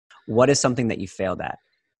What is something that you failed at?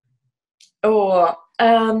 Or, do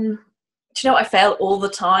you know what? I fail all the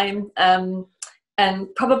time.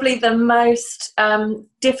 And probably the most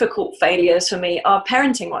difficult failures for me are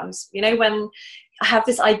parenting ones. You know, when I have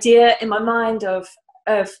this idea in my mind of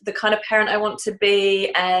the kind of parent I want to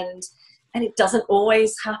be, and it doesn't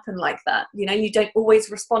always happen like that. You know, you don't always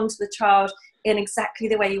respond to the child in exactly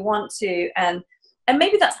the way you want to. And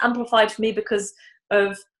maybe that's amplified for me because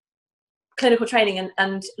of clinical training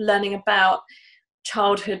and learning about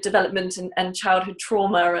childhood development and childhood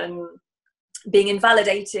trauma and being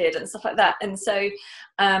invalidated and stuff like that. And so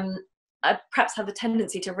I perhaps have the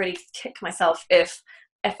tendency to really kick myself if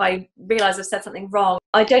I realize I've said something wrong.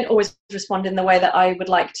 I don't always respond in the way that I would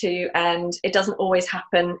like to, and it doesn't always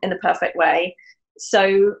happen in the perfect way.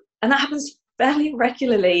 So, and that happens fairly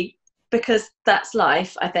regularly because that's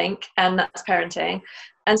life, I think, and that's parenting.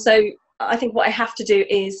 And so I think what I have to do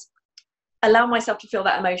is allow myself to feel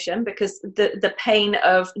that emotion, because the pain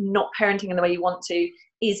of not parenting in the way you want to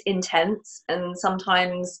is intense, and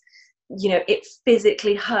sometimes, you know, it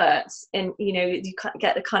physically hurts, and you know, you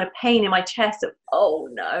get the kind of pain in my chest of, oh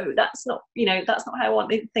no, that's not, you know, that's not how I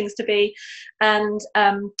want things to be. And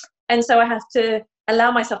so I have to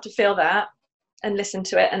allow myself to feel that and listen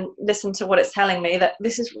to it and listen to what it's telling me, that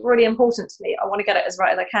this is really important to me. I want to get it as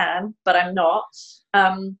right as I can, but I'm not.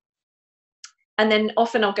 And then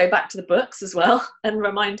often I'll go back to the books as well and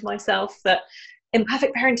remind myself that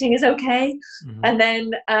imperfect parenting is okay. Mm-hmm. And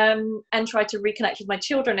then and try to reconnect with my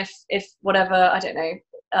children if whatever, I don't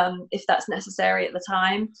know, if that's necessary at the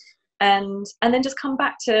time, and then just come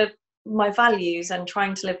back to my values and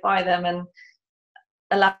trying to live by them and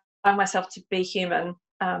allow myself to be human,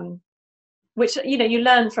 which, you know, you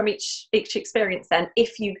learn from each experience. Then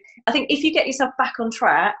I think if you get yourself back on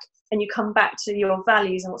track and you come back to your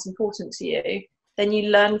values and what's important to you, then you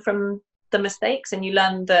learn from the mistakes, and you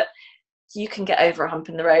learn that you can get over a hump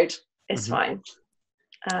in the road. It's mm-hmm.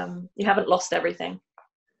 fine. You haven't lost everything.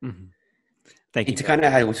 Mm-hmm. Thank you. To kind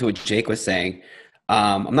of add to what Jake was saying,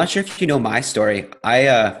 I'm not sure if you know my story.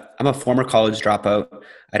 I'm a former college dropout.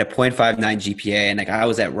 I had a 0.59 GPA, and like I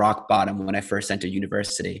was at rock bottom when I first entered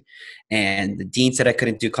university. And the dean said I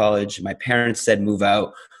couldn't do college. My parents said move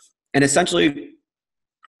out. And essentially,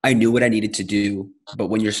 I knew what I needed to do. But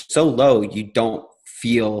when you're so low, you don't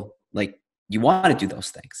feel like you want to do those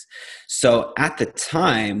things. So at the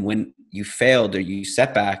time when you failed or you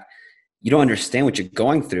set back, you don't understand what you're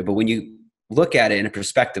going through. But when you look at it in a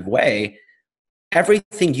perspective way,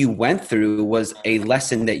 everything you went through was a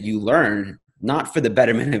lesson that you learned, not for the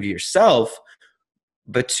betterment of yourself,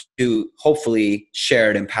 but to hopefully share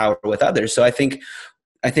it and empower with others. So I think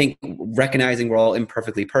recognizing we're all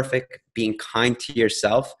imperfectly perfect, being kind to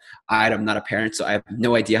yourself. I'm not a parent, so I have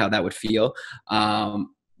no idea how that would feel.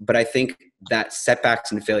 But I think that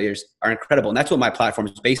setbacks and failures are incredible. And that's what my platform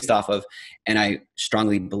is based off of, and I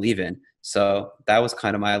strongly believe in. So that was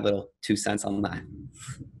kind of my little 2 cents on that.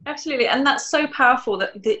 Absolutely. And that's so powerful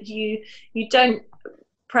that you don't,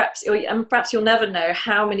 perhaps you'll never know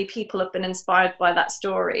how many people have been inspired by that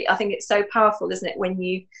story. I think it's so powerful, isn't it, when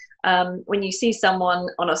you see someone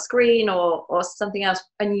on a screen or something else,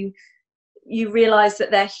 and you realize that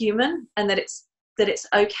they're human, and that it's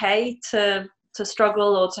okay to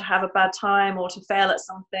struggle or to have a bad time or to fail at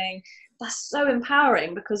something. That's so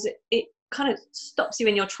empowering, because it kind of stops you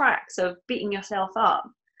in your tracks of beating yourself up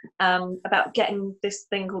about getting this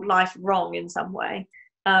thing called life wrong in some way.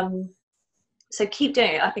 So keep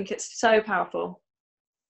doing it. I think it's so powerful.